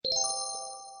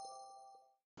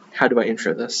How do I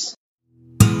intro this?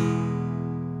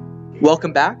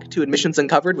 Welcome back to Admissions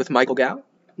Uncovered with Michael Gow.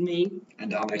 Me. And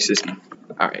Dominic Siski.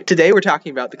 All right, today we're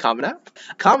talking about the Common App.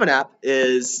 Common App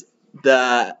is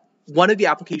one of the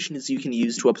applications you can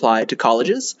use to apply to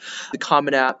colleges. The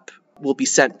Common App will be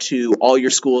sent to all your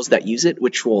schools that use it,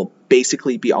 which will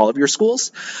basically be all of your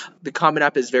schools. The Common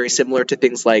App is very similar to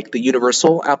things like the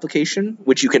Universal application,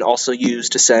 which you can also use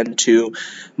to send to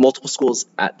multiple schools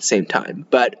at the same time.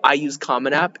 But I use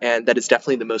Common App, and that is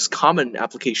definitely the most common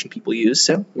application people use,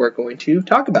 so we're going to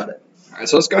talk about it. All right,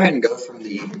 so let's go ahead and go from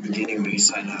the beginning when you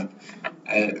sign up.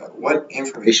 What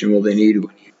information will they need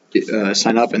when you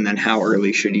sign up, and then how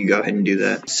early should you go ahead and do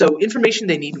that? So information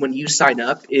they need when you sign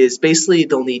up is basically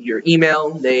they'll need your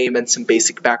email, name, and some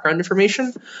basic background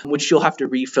information, which you'll have to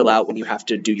refill out when you have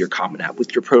to do your Common App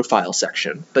with your profile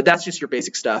section. But that's just your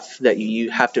basic stuff that you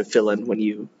have to fill in when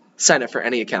you sign up for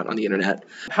any account on the internet.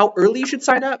 How early you should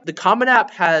sign up? The Common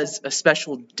App has a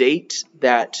special date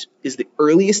that is the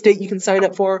earliest date you can sign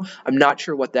up for. I'm not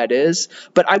sure what that is,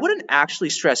 but I wouldn't actually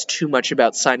stress too much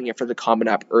about signing up for the Common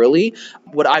App early.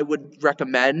 What I would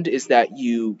recommend is that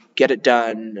you get it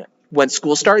done when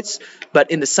school starts,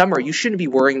 but in the summer, you shouldn't be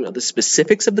worrying about the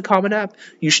specifics of the Common App.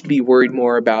 You should be worried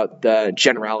more about the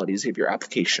generalities of your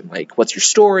application, like what's your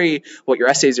story, what your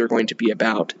essays are going to be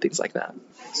about, things like that.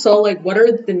 So, what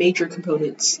are the major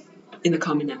components in the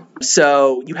Common App?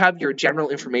 So you have your general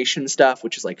information stuff,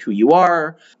 which is like who you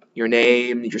are, your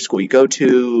name, your school you go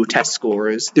to, test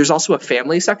scores. There's also a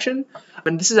family section,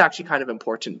 and this is actually kind of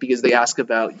important because they ask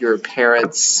about your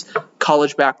parents'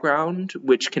 college background,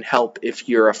 which can help if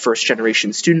you're a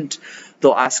first-generation student.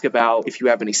 They'll ask about if you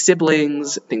have any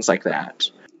siblings, things like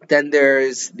that. Then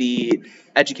there's the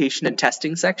education and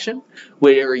testing section,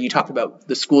 where you talk about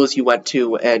the schools you went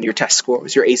to and your test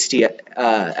scores, your ACT,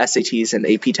 SATs, and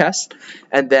AP tests.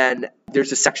 And then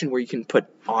there's a section where you can put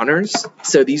honors.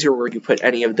 So these are where you put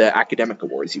any of the academic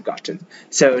awards you've gotten.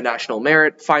 So National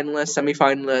Merit finalist,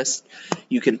 semifinalist.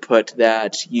 You can put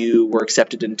that you were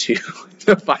accepted into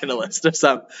the finalist of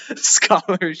some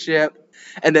scholarship.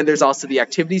 And then there's also the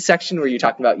activities section where you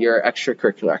talk about your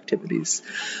extracurricular activities.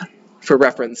 For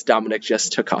reference, Dominic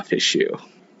just took off his shoe.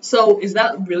 So is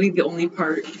that really the only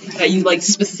part that you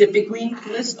specifically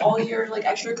list all your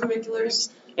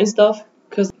extracurriculars and stuff?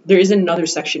 Because there is another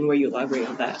section where you elaborate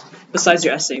on that besides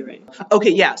your essay, right? Okay,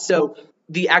 yeah. So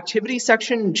the activity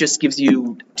section just gives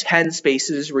you 10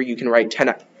 spaces where you can write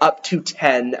up to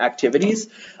 10 activities,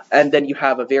 and then you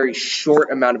have a very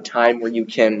short amount of time where you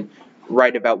can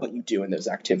write about what you do in those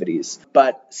activities.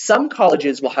 But some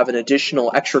colleges will have an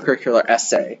additional extracurricular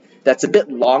essay that's a bit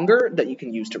longer that you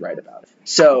can use to write about it.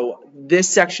 So this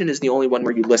section is the only one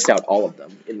where you list out all of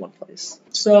them in one place.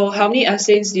 So how many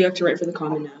essays do you have to write for the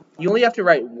Common App? You only have to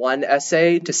write one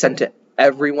essay to send to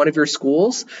every one of your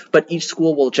schools, but each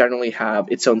school will generally have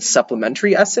its own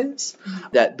supplementary essays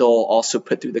that they'll also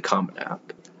put through the Common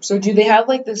App. So do they have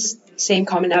this same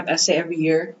Common App essay every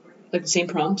year? The same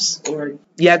prompts? Or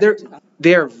yeah,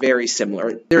 they're very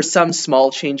similar. There are some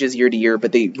small changes year to year,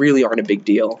 but they really aren't a big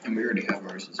deal. And we already have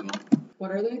ours as well.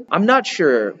 What are they? I'm not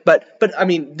sure, but I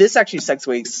mean, this actually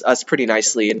segues us pretty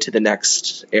nicely into the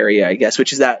next area, I guess,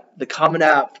 which is that the Common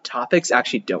App topics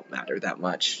actually don't matter that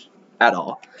much at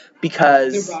all.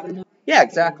 Because they're broad enough? Yeah,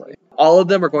 exactly. All of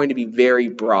them are going to be very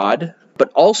broad,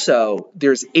 but also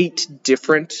there's 8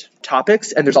 different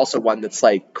topics, and there's also one that's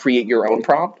create your own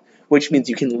prompt, which means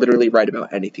you can literally write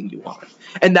about anything you want.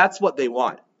 And that's what they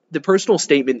want. The personal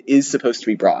statement is supposed to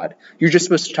be broad. You're just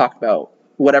supposed to talk about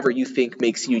whatever you think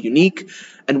makes you unique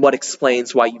and what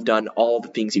explains why you've done all the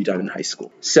things you've done in high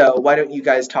school. So why don't you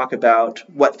guys talk about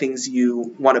what things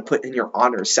you want to put in your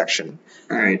honors section?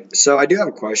 All right. So I do have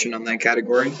a question on that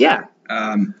category. Yeah.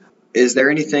 Is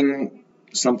there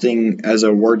something as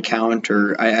a word count,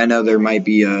 or I know there might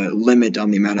be a limit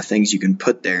on the amount of things you can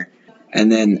put there? And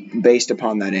then based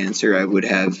upon that answer, I would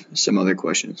have some other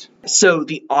questions. So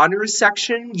the honors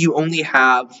section, you only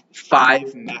have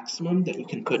 5 maximum that you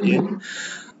can put in.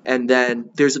 And then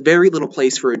there's very little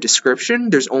place for a description.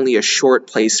 There's only a short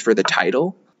place for the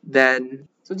title. Then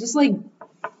so just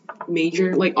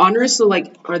major honors, so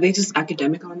are they just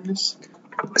academic honors?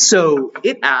 So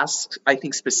it asks, I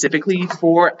think, specifically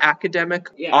for academic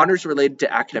honors related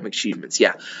to academic achievements.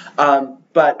 Yeah.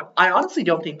 But I honestly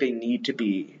don't think they need to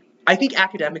be. I think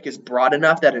academic is broad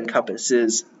enough that it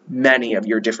encompasses many of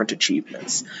your different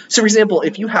achievements. So, for example,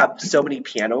 if you have so many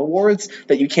piano awards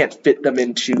that you can't fit them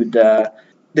into the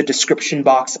description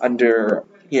box under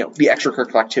the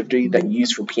extracurricular activity that you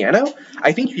use for piano,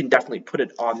 I think you can definitely put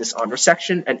it on this honor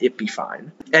section and it'd be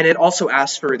fine. And it also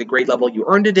asks for the grade level you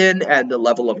earned it in and the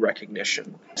level of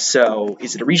recognition. So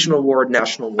is it a regional award,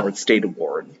 national award, state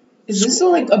award? Is this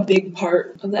a big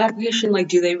part of the application? Like,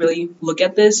 do they really look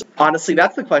at this? Honestly,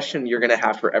 that's the question you're going to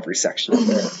have for every section of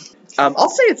there. I'll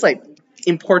say it's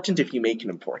important if you make it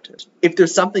important. If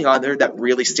there's something on there that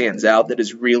really stands out, that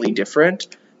is really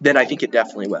different, then I think it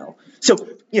definitely will. So,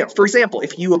 for example,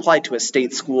 if you apply to a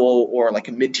state school or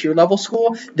a mid-tier level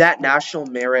school, that national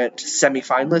merit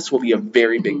semifinalist will be a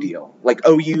very big deal.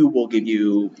 OU will give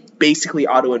you basically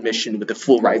auto admission with a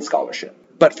full ride scholarship.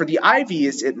 But for the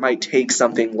Ivies, it might take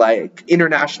something like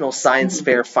International Science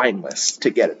Fair finalists to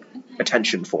get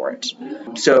attention for it.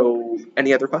 So,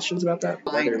 any other questions about that?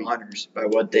 Honors by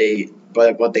what they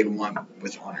want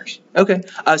with honors. Okay.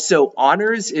 So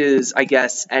honors is, I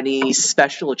guess, any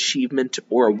special achievement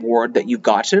or award that you've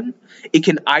gotten. It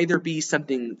can either be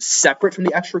something separate from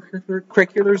the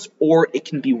extracurriculars, or it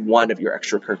can be one of your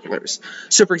extracurriculars.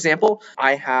 So, for example,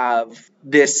 I have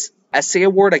this essay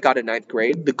award I got in 9th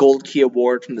grade, the Gold Key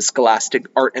Award from the Scholastic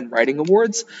Art and Writing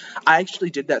Awards. I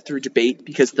actually did that through debate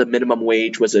because the minimum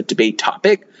wage was a debate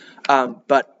topic,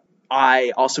 but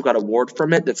I also got an award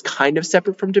from it that's kind of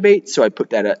separate from debate, so I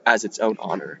put that as its own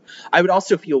honor. I would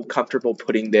also feel comfortable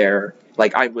putting there,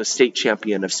 I was state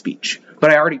champion of speech, but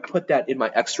I already put that in my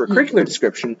extracurricular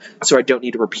description, so I don't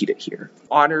need to repeat it here.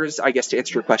 Honors, I guess to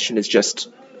answer your question, is just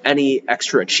any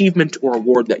extra achievement or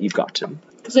award that you've gotten.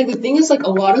 Because the thing is, a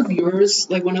lot of yours,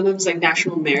 one of them is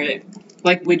national merit,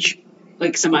 which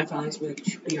semifinals,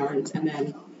 which yarns, and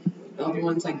then the other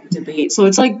one's debate. So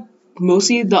it's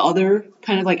mostly the other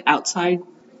kind of outside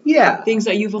things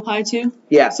that you've applied to.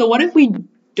 Yeah. So what if we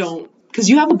don't? Because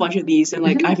you have a bunch of these, and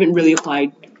I haven't really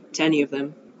applied to any of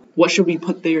them. What should we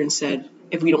put there instead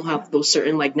if we don't have those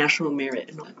certain national merit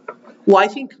and all that? Well, I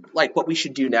think what we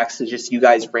should do next is just you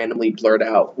guys randomly blurt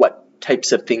out what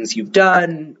types of things you've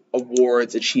done,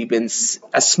 awards, achievements,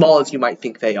 as small as you might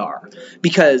think they are.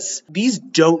 Because these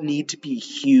don't need to be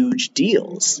huge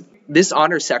deals. This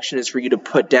honor section is for you to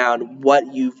put down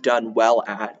what you've done well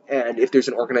at, and if there's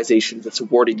an organization that's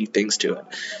awarded you things to it.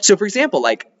 So, for example,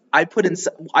 I put in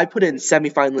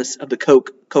semifinalists of the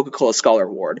Coca-Cola Scholar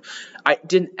Award. I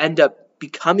didn't end up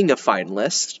becoming a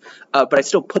finalist, but I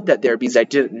still put that there because I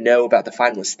didn't know about the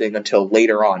finalist thing until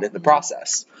later on in the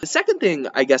process. The second thing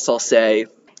I guess I'll say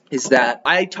is that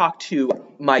I talked to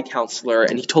my counselor,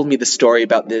 and he told me the story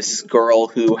about this girl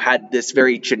who had this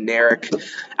very generic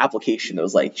application. It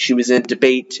was she was in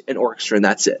debate and orchestra, and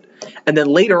that's it. And then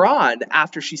later on,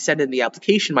 after she sent in the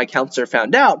application, my counselor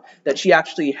found out that she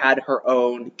actually had her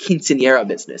own quinceañera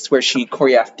business, where she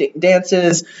choreographed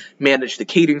dances, managed the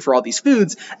catering for all these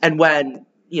foods, and when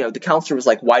the counselor was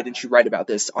why didn't you write about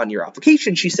this on your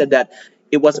application? She said that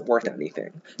it wasn't worth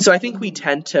anything. So I think we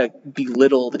tend to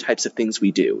belittle the types of things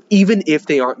we do. Even if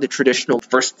they aren't the traditional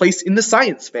first place in the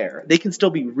science fair, they can still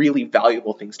be really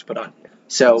valuable things to put on here.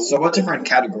 So what different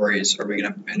categories are we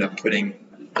going to end up putting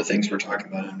the things we're talking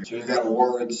about under? So we've got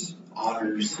awards,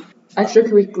 honors.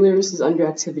 Extracurriculars is under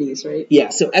activities, right? Yeah,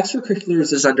 so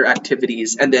extracurriculars is under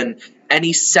activities, and then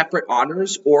any separate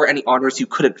honors or any honors you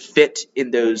couldn't fit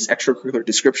in those extracurricular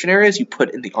description areas, you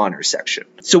put in the honors section.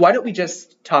 So why don't we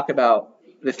just talk about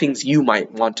the things you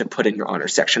might want to put in your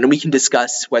honors section, and we can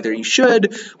discuss whether you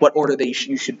should, what order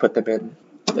you should put them in,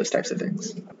 those types of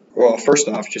things. Well, first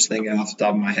off, just thinking off the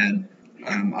top of my head,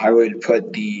 I would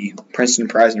put the Princeton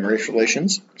Prize in Race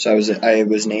Relations. So I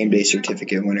was named a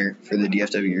certificate winner for the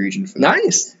DFW region for that.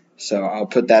 Nice. So I'll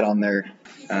put that on there,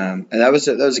 and that was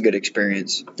a good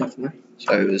experience. Definitely.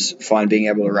 So it was fun being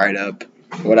able to write up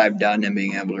what I've done and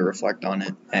being able to reflect on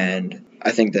it, and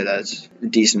I think that's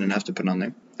decent enough to put on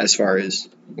there as far as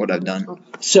what I've done.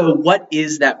 So what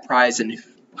is that prize, and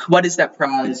what is that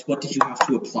prize? What did you have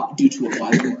to apply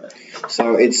for it?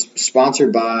 So it's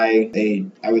sponsored by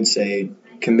I would say,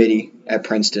 committee at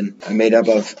Princeton made up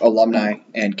of alumni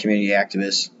and community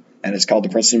activists, and it's called the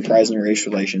Princeton Prize in Race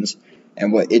Relations.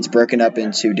 And it's broken up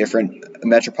into different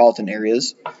metropolitan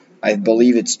areas. I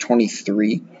believe it's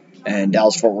 23, and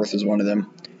Dallas-Fort Worth is one of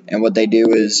them. And what they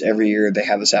do is every year they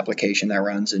have this application that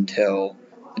runs until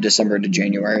December to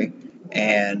January,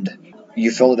 and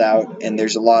you fill it out, and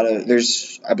there's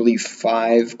I believe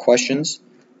 5 questions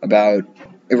about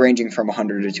ranging from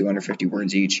 100 to 250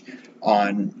 words each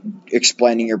on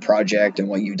explaining your project and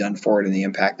what you've done for it and the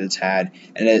impact it's had.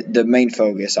 And the main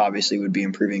focus obviously would be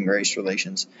improving race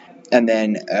relations. And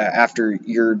then after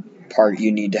your part,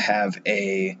 you need to have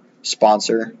a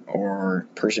sponsor or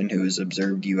person who has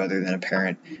observed you other than a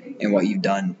parent in what you've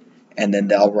done. And then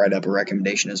they'll write up a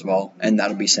recommendation as well, and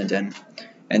that'll be sent in.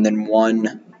 and then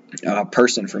one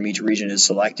person from each region is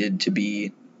selected to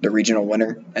be the regional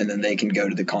winner, and then they can go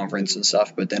to the conference and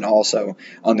stuff. But then also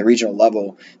on the regional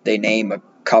level, they name a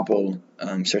couple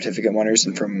certificate winners,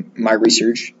 and from my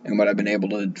research and what I've been able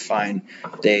to find,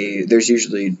 there's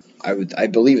usually I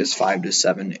believe it's 5 to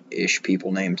 7 ish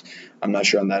people named. I'm not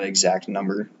sure on that exact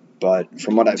number, but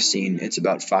from what I've seen, it's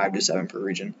about 5 to 7 per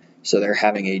region. So they're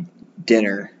having a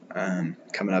dinner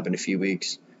coming up in a few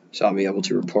weeks, so I'll be able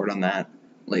to report on that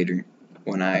later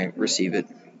when I receive it.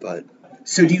 But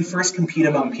So do you first compete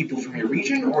among people from your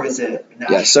region, or is it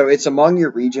national? yeah, so it's among your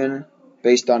region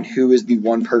based on who is the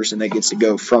one person that gets to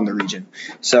go from the region.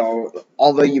 So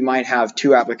although you might have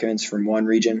 2 applicants from one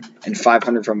region and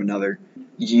 500 from another,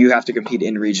 you have to compete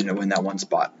in region to win that one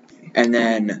spot. And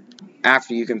then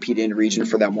after you compete in region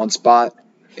for that one spot,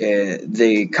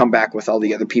 they come back with all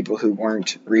the other people who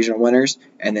weren't regional winners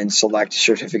and then select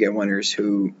certificate winners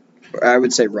who, I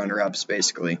would say runner-ups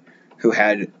basically, who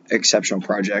had exceptional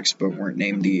projects but weren't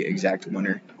named the exact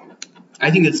winner.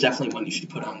 I think that's definitely one you should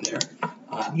put on there.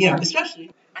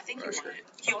 Especially. I think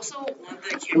he also won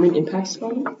the Cameron Impact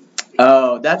Scholar.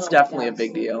 Oh, that's definitely a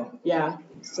big deal. Yeah.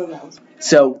 So that was.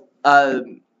 So,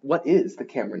 what is the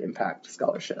Cameron Impact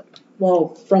Scholarship? Well,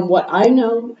 from what I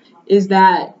know, is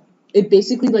that it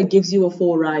basically like gives you a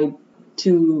full ride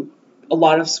to a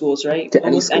lot of schools, right? To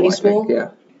Almost any any school, I school. think,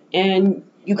 yeah. And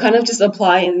you kind of just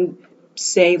apply and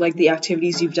say like the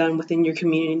activities you've done within your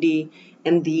community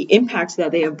and the impacts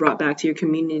that they have brought back to your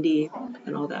community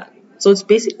and all that. So it's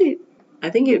basically, I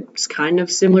think it's kind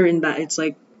of similar in that it's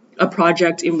like a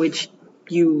project in which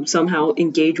you somehow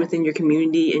engage within your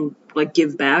community and like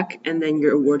give back, and then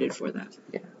you're awarded for that.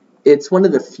 It's one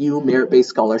of the few merit-based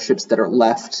scholarships that are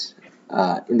left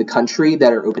in the country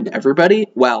that are open to everybody.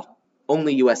 Well,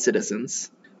 only U.S.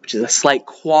 citizens, which is a slight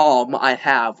qualm I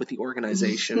have with the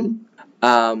organization.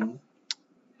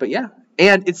 But yeah,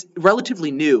 and it's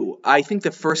relatively new. I think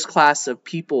the first class of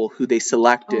people who they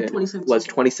selected was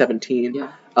 2017.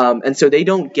 Yeah. And so they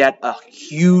don't get a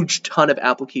huge ton of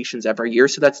applications every year,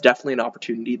 so that's definitely an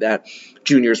opportunity that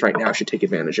juniors right now should take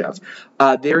advantage of.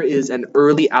 There is an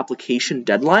early application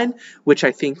deadline, which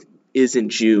I think is in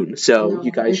June, so No,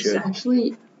 you guys it's should.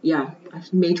 actually,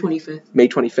 May 25th. May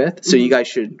 25th, so you guys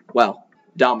should,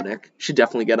 Dominic should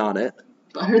definitely get on it.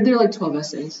 I heard there are like 12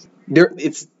 essays. There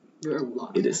are a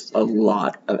lot. It is a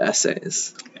lot of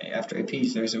essays. After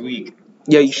APs, there's a week.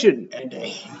 Yeah, you should. A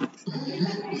day.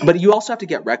 But you also have to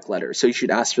get rec letters, so you should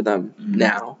ask for them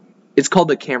now. It's called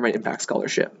the Cameron Impact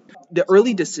Scholarship. The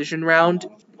early decision round,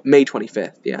 May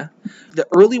 25th, yeah. The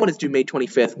early one is due May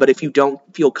 25th, but if you don't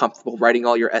feel comfortable writing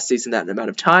all your essays in that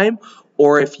amount of time,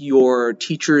 or if your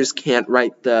teachers can't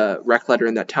write the rec letter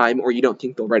in that time, or you don't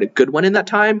think they'll write a good one in that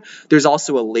time, there's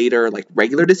also a later,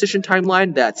 regular decision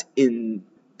timeline that's in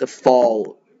the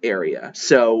fall area.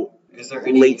 So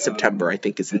late September, I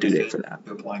think, is the due date for that.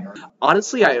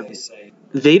 Honestly,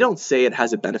 they don't say it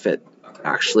has a benefit,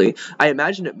 actually. I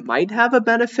imagine it might have a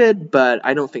benefit, but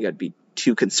I don't think I'd be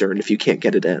too concerned if you can't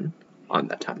get it in on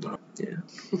that timeline.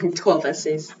 Yeah. 12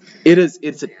 essays.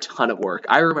 It's a ton of work.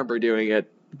 I remember doing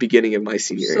it beginning of my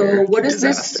senior year. So what is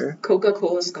Disaster. this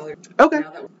Coca-Cola scholarship? Okay.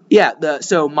 Yeah,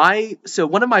 so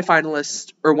one of my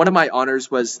finalists, or one of my honors,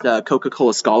 was the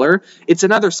Coca-Cola Scholar. It's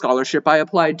another scholarship I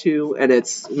applied to, and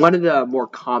it's one of the more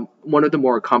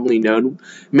commonly known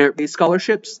merit-based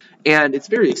scholarships, and it's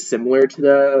very similar to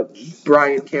the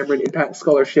Bryant Cameron Impact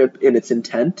Scholarship in its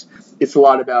intent. It's a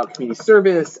lot about community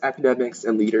service, academics,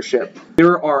 and leadership.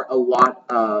 There are a lot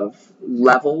of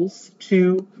levels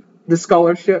to the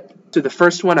scholarship. So the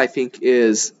first one, I think,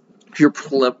 is your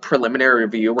preliminary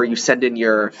review, where you send in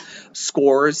your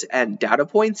scores and data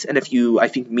points, and if you, I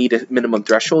think, meet a minimum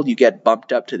threshold, you get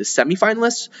bumped up to the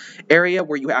semifinalist area,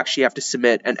 where you actually have to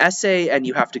submit an essay and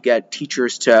you have to get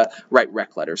teachers to write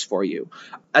rec letters for you.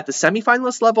 At the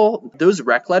semifinalist level, those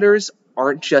rec letters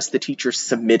aren't just the teacher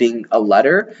submitting a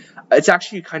letter. It's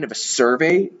actually kind of a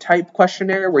survey type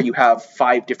questionnaire where you have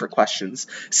 5 different questions.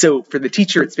 So for the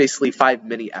teacher, it's basically 5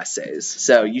 mini essays.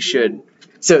 So you should.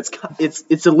 So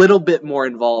it's a little bit more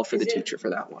involved for the teacher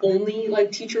for that one. Only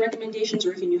teacher recommendations,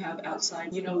 or can you have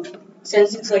outside?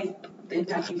 Since it's the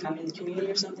impact you've had in the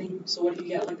community or something. So what do you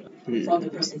get from the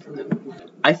person from them?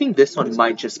 I think this one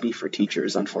might just be for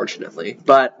teachers, unfortunately.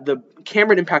 But the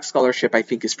Cameron Impact Scholarship, I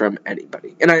think, is from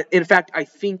anybody. And in fact, I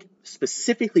think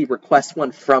specifically request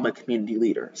one from a community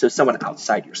leader, so someone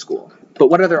outside your school. But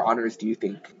what other honors do you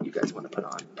think you guys want to put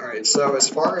on? All right, so as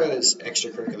far as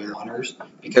extracurricular honors,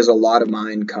 because a lot of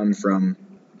mine come from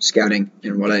scouting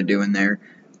and what I do in there,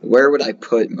 where would I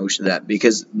put most of that?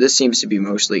 Because this seems to be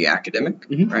mostly academic,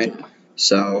 right?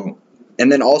 So,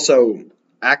 and then also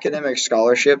academic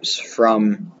scholarships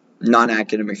from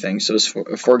non-academic things. So,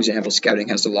 for example, scouting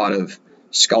has a lot of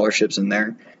scholarships in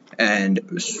there. And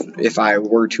if I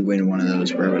were to win one of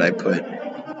those, where would I put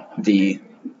the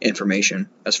information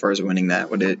as far as winning that?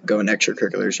 Would it go in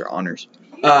extracurriculars or honors?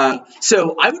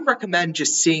 So I would recommend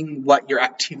just seeing what your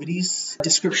activities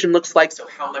description looks like. So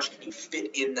how much can you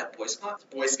fit in that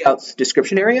Boy Scouts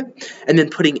description area, and then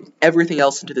putting everything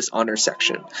else into this honor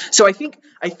section. So I think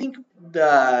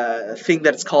the thing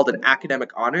that it's called an academic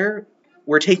honor,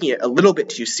 we're taking it a little bit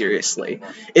too seriously.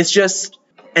 It's just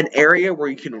an area where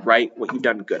you can write what you've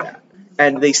done good at,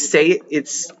 and they say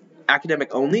it's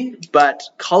academic only, but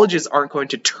colleges aren't going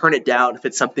to turn it down if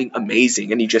it's something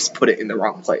amazing and you just put it in the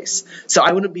wrong place. So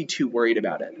I wouldn't be too worried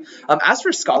about it. As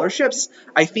for scholarships,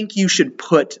 I think you should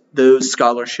put those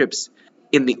scholarships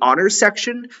in the honors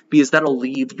section, because that'll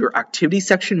leave your activity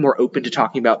section more open to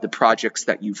talking about the projects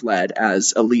that you've led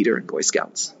as a leader in Boy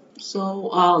Scouts.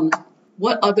 So,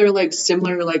 what other like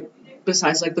similar like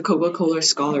besides like the Coca-Cola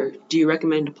Scholar do you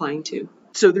recommend applying to?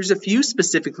 So there's a few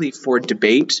specifically for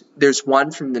debate. There's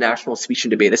one from the National Speech and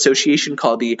Debate Association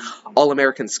called the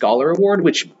All-American Scholar Award,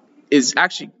 which is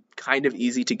actually kind of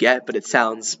easy to get, but it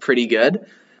sounds pretty good.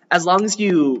 As long as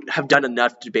you have done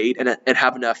enough debate and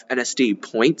have enough NSD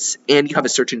points, and you have a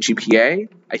certain GPA,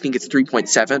 I think it's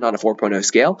 3.7 on a 4.0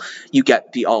 scale, you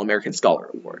get the All-American Scholar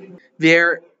Award.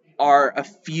 There are a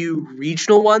few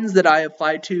regional ones that I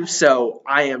applied to, so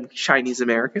I am Chinese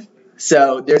American.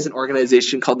 So there's an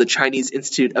organization called the Chinese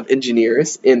Institute of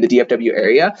Engineers in the DFW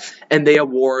area, and they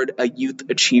award a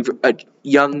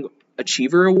Young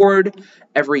Achiever Award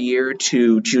every year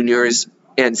to juniors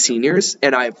and seniors,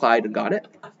 and I applied and got it.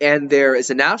 And there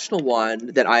is a national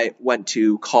one that I went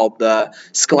to called the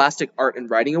Scholastic Art and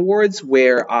Writing Awards,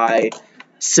 where I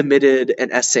submitted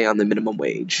an essay on the minimum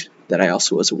wage that I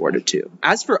also was awarded to.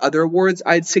 As for other awards,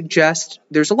 I'd suggest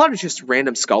there's a lot of just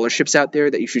random scholarships out there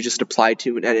that you should just apply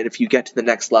to, and if you get to the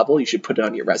next level, you should put it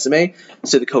on your resume.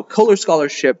 So the Coca-Cola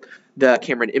Scholarship, the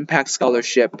Cameron Impact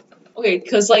Scholarship. Okay,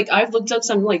 because like I've looked up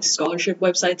some like scholarship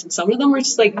websites, and some of them are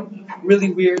just like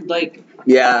really weird, like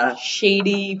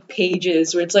shady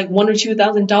pages where it's like $1,000 or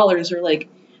 $2,000 or like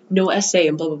no essay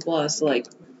and blah blah blah. So like,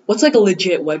 what's like a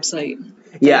legit website?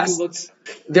 Yes.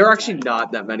 There are actually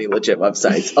not that many legit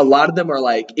websites. A lot of them are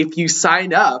like, if you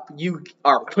sign up, you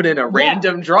are put in a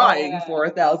random drawing for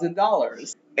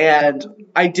 $1,000. And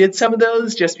I did some of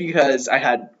those just because I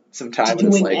had some time.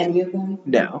 Did you win any of them?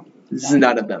 No,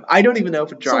 none of them. I don't even know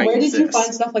if a drawing exists. So where did exists. you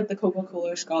find stuff like the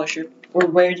Coca-Cola Scholarship, or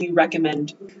where do you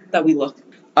recommend that we look?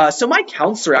 So my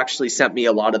counselor actually sent me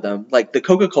a lot of them. Like the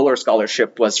Coca-Cola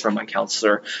Scholarship was from my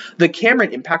counselor. The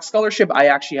Cameron Impact Scholarship, I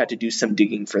actually had to do some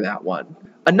digging for that one.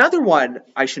 Another one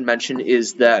I should mention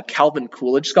is the Calvin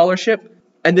Coolidge Scholarship.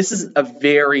 And this is a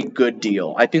very good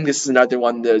deal. I think this is another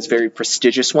one of those very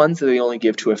prestigious ones that they only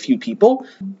give to a few people.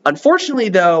 Unfortunately,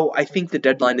 though, I think the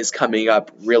deadline is coming up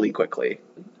really quickly.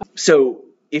 So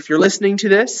if you're listening to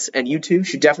this, and you too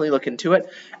should definitely look into it,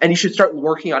 and you should start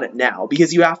working on it now,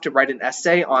 because you have to write an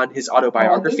essay on his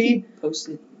autobiography.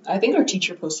 I think our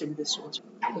teacher posted this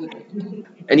one.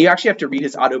 And you actually have to read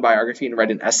his autobiography and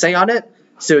write an essay on it.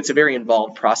 So it's a very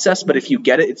involved process, but if you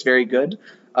get it, it's very good.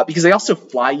 Because they also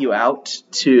fly you out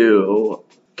to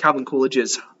Calvin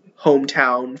Coolidge's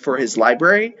hometown for his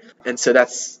library, and so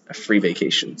that's a free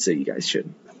vacation, so you guys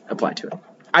should apply to it.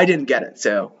 I didn't get it,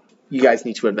 so you guys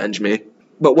need to avenge me.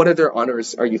 But what other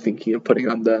honors are you thinking of putting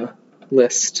on the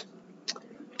list?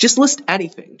 Just list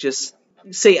anything. Just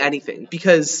say anything.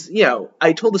 Because,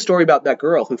 I told the story about that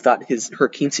girl who thought her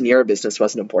quinceañera business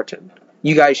wasn't important.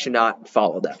 You guys should not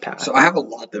follow that path. So I have a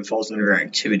lot that falls under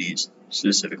activities,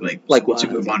 specifically. Like what? To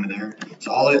move on to there.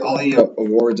 So all the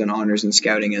awards and honors in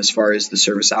scouting as far as the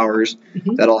service hours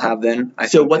that I'll have then.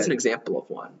 So what's an example of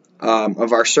one?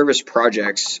 Of our service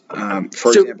projects, for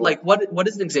example. Like, what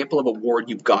is an example of award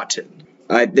you've gotten?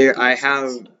 I've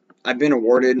been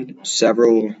awarded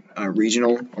several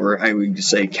regional, or I would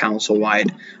say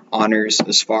council-wide honors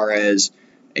as far as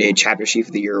a Chapter Chief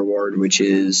of the Year award, which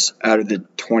is out of the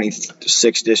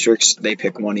 26 districts, they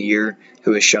pick one a year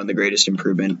who has shown the greatest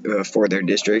improvement for their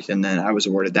district, and then I was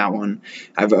awarded that one.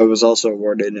 I was also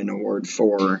awarded an award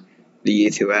for the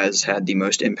youth who has had the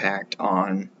most impact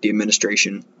on the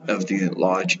administration of the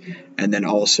lodge, and then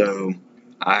also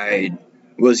I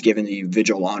was given the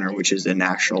Vigil Honor, which is a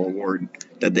national award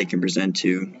that they can present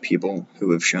to people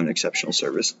who have shown exceptional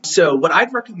service. So what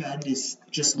I'd recommend is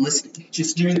just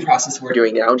doing the process we're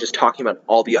doing now, just talking about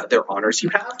all the other honors you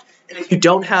have. And if you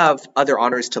don't have other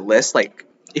honors to list, like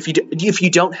if you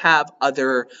don't have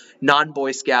other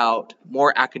non-Boy Scout,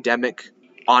 more academic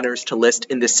honors to list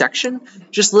in this section,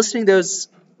 just listing those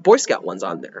Boy Scout ones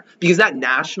on there, because that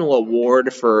national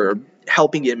award for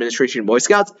helping the administration of Boy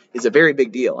Scouts is a very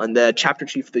big deal, and the Chapter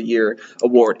Chief of the Year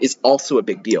award is also a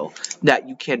big deal. That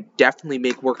you can definitely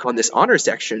make work on this honor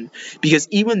section, because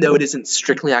even though it isn't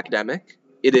strictly academic,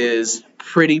 it is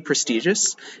pretty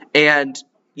prestigious, and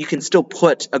you can still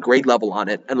put a grade level on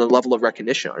it and a level of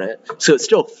recognition on it, so it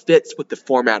still fits with the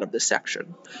format of the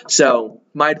section. So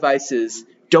my advice is,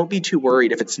 don't be too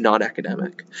worried if it's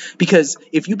non-academic, because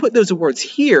if you put those awards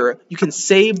here, you can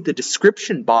save the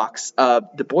description box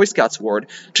of the Boy Scouts award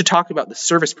to talk about the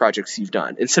service projects you've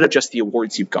done instead of just the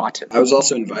awards you've gotten. I was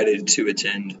also invited to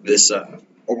attend this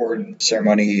award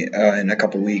ceremony in a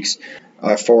couple weeks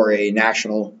for a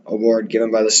national award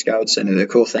given by the Scouts, and the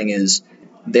cool thing is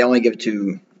they only give it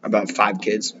to about 5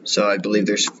 kids, so I believe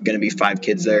there's going to be 5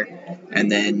 kids there,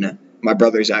 and then my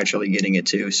brother's actually getting it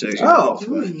too. So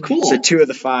cool. So 2 of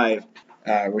the 5,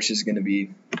 which is going to be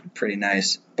pretty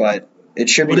nice. But it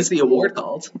should be. What is the award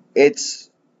called? I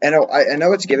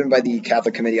know it's given by the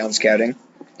Catholic Committee on Scouting,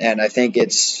 and I think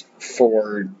it's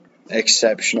for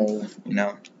exceptional,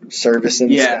 service in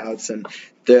the Scouts and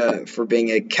for being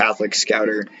a Catholic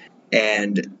Scouter,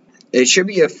 and it should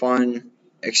be a fun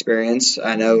experience.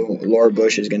 I know Laura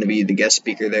Bush is going to be the guest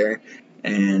speaker there,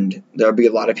 and there'll be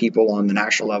a lot of people on the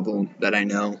national level that I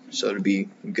know, so it'll be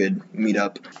a good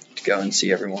meetup to go and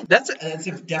see everyone. That's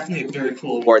definitely a very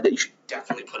cool award that you should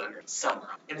definitely put under somewhere.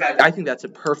 In fact, I think that's a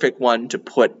perfect one to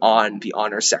put on the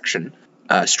honor section,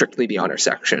 strictly the honor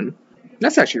section.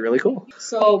 That's actually really cool.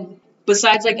 So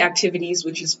besides like activities,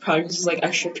 which is probably just like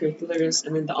extracurriculars,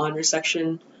 and then the honor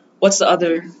section, what's the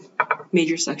other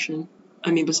major section? I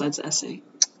mean, besides the essay.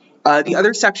 The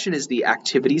other section is the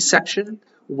activities section,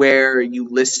 where you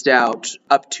list out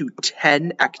up to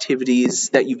 10 activities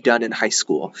that you've done in high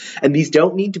school. And these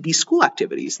don't need to be school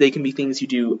activities. They can be things you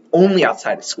do only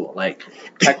outside of school, like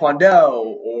taekwondo,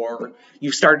 or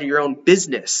you started your own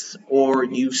business, or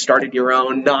you started your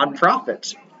own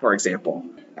nonprofit, for example.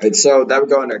 Right, so that would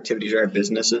go under activities, right?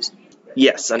 Businesses.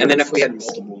 Yes. And then if we had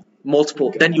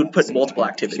multiple, then you would put multiple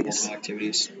activities. Multiple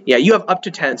activities. Yeah, you have up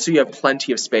to 10, so you have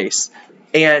plenty of space.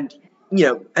 And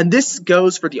and this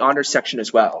goes for the honors section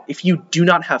as well. If you do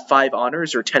not have 5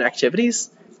 honors or 10 activities,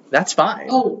 that's fine.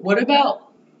 Oh, what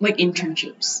about like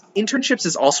internships? Internships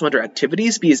is also under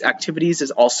activities, because activities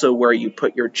is also where you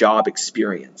put your job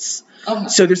experience. Oh.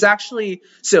 So there's actually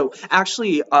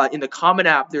in the Common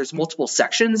App, there's multiple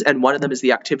sections, and one of them is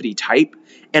the activity type,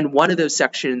 and one of those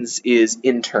sections is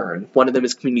intern, one of them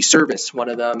is community service, one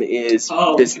of them is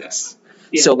business.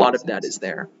 Yeah, so a lot of that is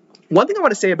there. One thing I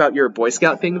want to say about your Boy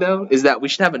Scout thing, though, is that we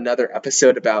should have another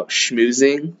episode about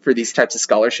schmoozing for these types of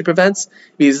scholarship events,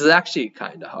 because it's actually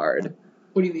kind of hard.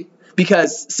 What do you mean?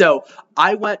 Because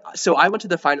I went to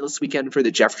the finalist weekend for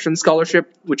the Jefferson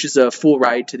Scholarship, which is a full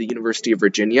ride to the University of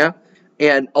Virginia,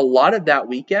 and a lot of that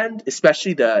weekend,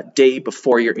 especially the day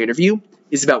before your interview,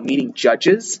 is about meeting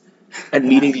judges and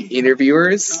meeting the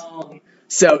interviewers. Oh.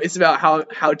 So it's about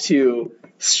how to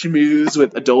schmooze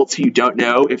with adults who you don't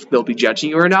know if they'll be judging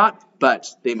you or not, but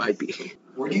they might be.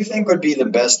 Where do you think would be the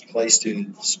best place to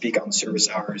speak on service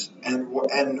hours, and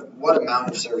what amount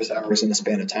of service hours in a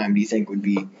span of time do you think would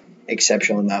be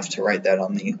exceptional enough to write that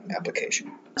on the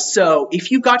application? So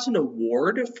if you got an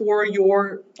award for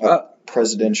your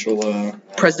presidential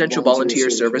volunteer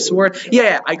service award,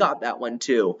 yeah, I got that one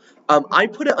too. I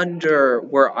put it under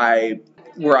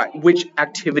which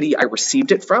activity I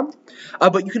received it from,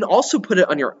 but you can also put it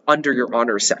under your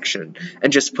honors section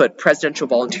and just put Presidential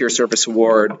Volunteer Service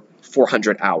Award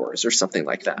 400 hours or something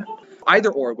like that.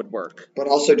 Either or would work. But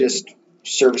also just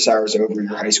service hours over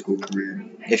your high school career,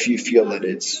 if you feel that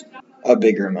it's a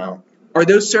bigger amount. Are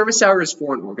those service hours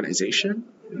for an organization?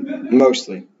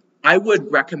 Mostly. I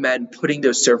would recommend putting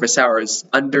those service hours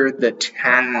under the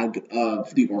tag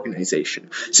of the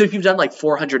organization. So if you've done like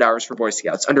 400 hours for Boy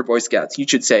Scouts, under Boy Scouts, you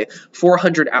should say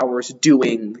 400 hours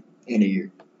doing... In a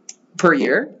year. Per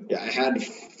year? Yeah,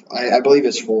 I believe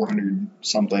it's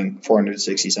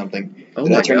 460 something. Oh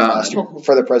my God. Last year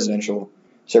for the Presidential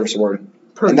Service Award.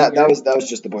 And that was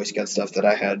just the Boy Scout stuff that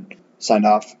I had signed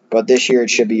off. But this year it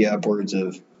should be upwards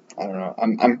of, I don't know,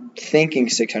 I'm thinking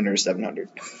 600 or 700.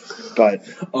 But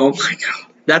oh my God,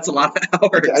 that's a lot of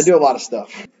hours. I do a lot of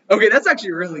stuff. Okay, that's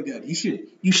actually really good.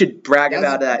 You should brag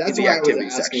about that in the activity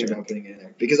section. About putting it in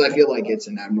there, because I feel like it's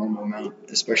an abnormal amount,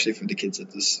 especially for the kids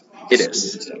at this.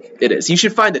 It is. You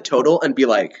should find the total and be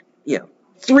like,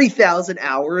 3,000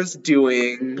 hours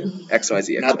doing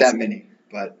XYZ. Not that many,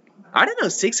 but I don't know,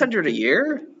 600 a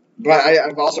year. But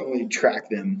I've also only tracked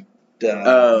them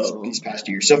these past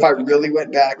years. So if I really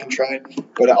went back and tried,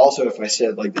 but also if I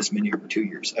said like this many over 2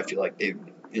 years, I feel like they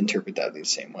would interpret that the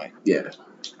same way. Yeah.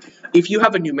 If you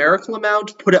have a numerical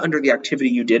amount, put it under the activity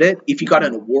you did it. If you got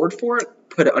an award for it,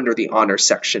 put it under the honors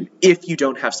section if you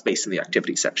don't have space in the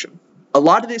activity section. A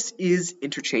lot of this is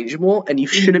interchangeable, and you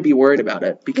shouldn't be worried about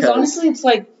it Because honestly, it's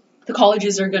like the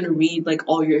colleges are going to read like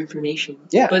all your information.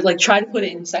 Yeah. But like try to put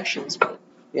it in sections. But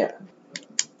Yeah.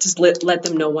 just let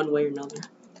them know one way or another.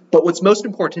 But what's most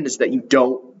important is that you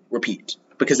don't repeat,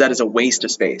 because that is a waste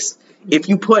of space. If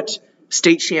you put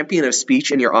state champion of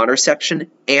speech in your honor section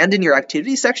and in your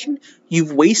activity section,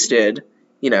 you've wasted,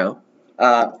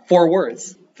 4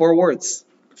 words. 4 words.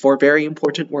 4 very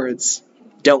important words.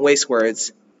 Don't waste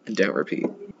words and don't repeat.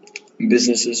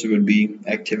 Businesses would be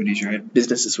activities, right?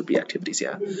 Businesses would be activities,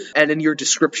 yeah. And in your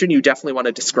description, you definitely want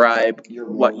to describe Your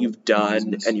role what you've done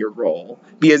business. and your role.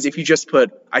 Because if you just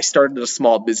put, I started a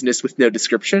small business with no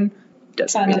description, it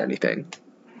doesn't mean anything.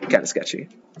 Kind of sketchy.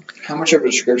 How much of a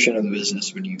description of the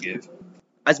business would you give?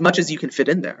 As much as you can fit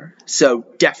in there. So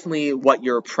definitely what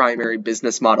your primary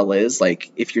business model is.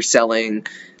 Like if you're selling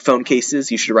phone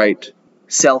cases, you should write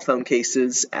sell phone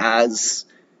cases as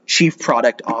chief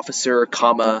product officer,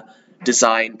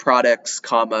 design products,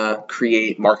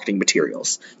 create marketing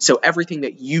materials. So everything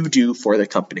that you do for the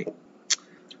company.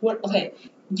 What? Okay.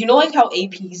 You know, like how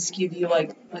APs give you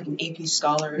like an AP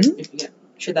scholar Mhm. if you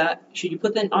get. Should you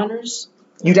put that in honors?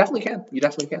 You definitely can. You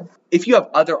definitely can. If you have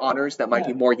other honors that might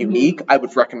be more unique, I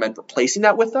would recommend replacing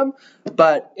that with them.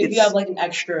 But If it's, you have like an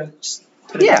extra, just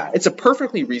put it yeah, it's a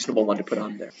perfectly reasonable one to put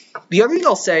on there. The other thing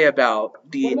I'll say about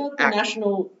What about the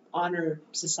National Honor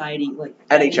Society, like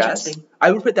NHS, thing?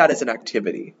 I would put that as an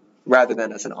activity rather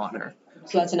than as an honor.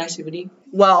 So that's an activity.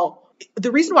 Well,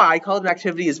 the reason why I call it an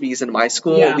activity is because in my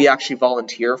school, Yeah. we actually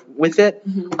volunteer with it.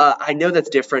 Mhm. I know that's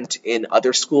different in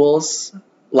other schools,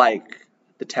 like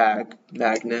the tag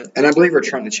magnet. And I believe we're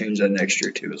trying to change that next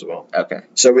year too as well. Okay.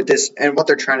 So with this, and what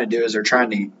they're trying to do is they're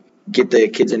trying to get the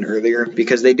kids in earlier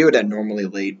because they do it at normally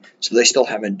late, so they still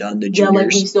haven't done the Yeah, juniors.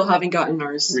 like we still haven't gotten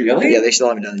ours. Really? Yeah, they still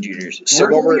haven't done the juniors. So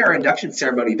We're doing our induction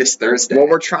ceremony this Thursday. what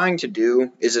we're trying to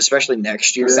do is, especially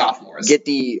next year, for sophomores. get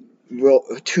the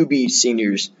to-be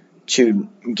seniors to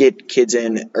get kids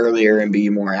in earlier and be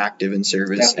more active in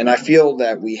service. Definitely. And I feel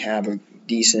that we have a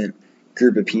decent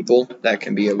group of people that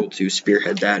can be able to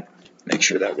spearhead that, make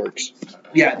sure that works.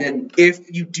 Yeah, then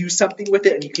if you do something with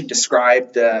it and you can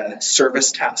describe the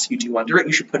service task you do under it,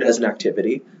 you should put it as an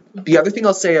activity. The other thing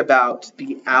I'll say about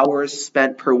the hours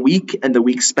spent per week and the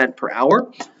weeks spent per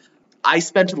hour, I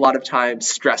spent a lot of time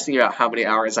stressing about how many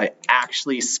hours I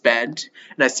actually spent,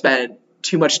 and I spent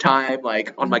too much time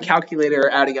like on my calculator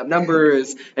adding up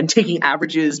numbers and taking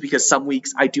averages because some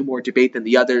weeks I do more debate than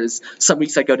the others. Some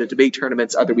weeks I go to debate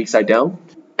tournaments, other weeks I don't.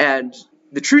 And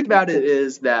the truth about it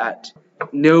is that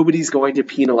nobody's going to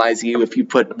penalize you if you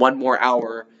put 1 more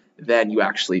hour than you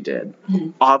actually did.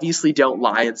 Obviously, don't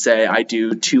lie and say I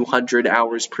do 200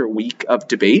 hours per week of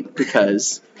debate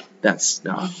because that's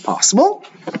not possible.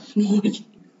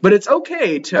 But it's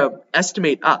okay to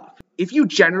estimate up. If you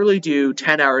generally do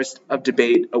 10 hours of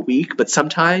debate a week, but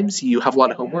sometimes you have a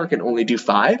lot of homework and only do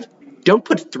 5, don't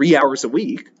put 3 hours a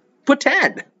week. Put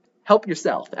 10. Help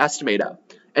yourself. Estimate up.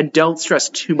 And don't stress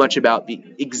too much about the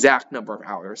exact number of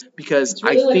hours because It's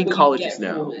really I like think what you colleges get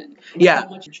know. from it. Yeah.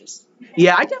 Not much interest.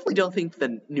 Yeah, I definitely don't think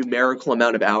the numerical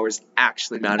amount of hours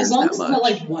actually matters As long that as much. it's not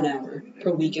like 1 hour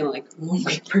per week and like 1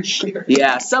 week per year.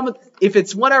 Yeah, if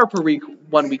it's 1 hour per week,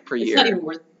 1 week per It's year. not even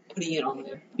worth putting it on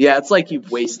there. Yeah, it's like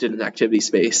you've wasted an activity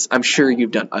space. I'm sure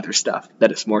you've done other stuff that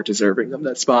is more deserving of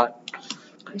that spot.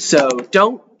 So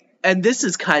don't, and this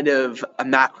is kind of a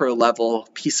macro level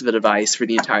piece of advice for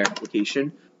the entire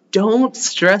application. Don't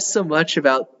stress so much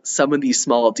about some of these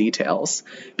small details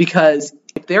because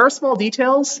if there are small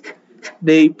details,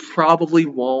 they probably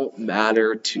won't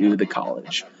matter to the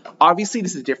college. Obviously,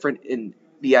 this is different in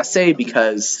the essay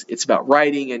because it's about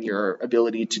writing and your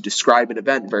ability to describe an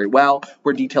event very well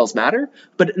where details matter.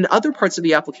 But in other parts of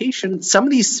the application, some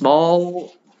of these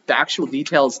small factual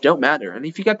details don't matter. And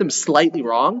if you get them slightly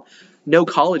wrong, no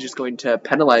college is going to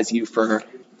penalize you for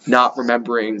not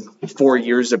remembering 4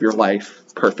 years of your life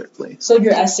perfectly. So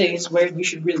your essay is where you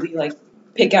should really like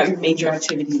pick out your major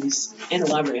activities and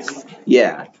elaborate on them.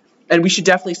 Yeah. And we should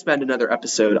definitely spend another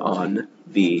episode on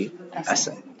the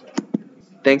essay.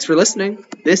 Thanks for listening.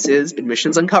 This is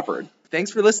Admissions Uncovered. Thanks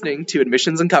for listening to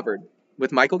Admissions Uncovered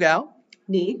with Michael Gao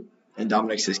Neat. And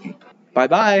Dominic Siski.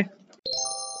 Bye-bye.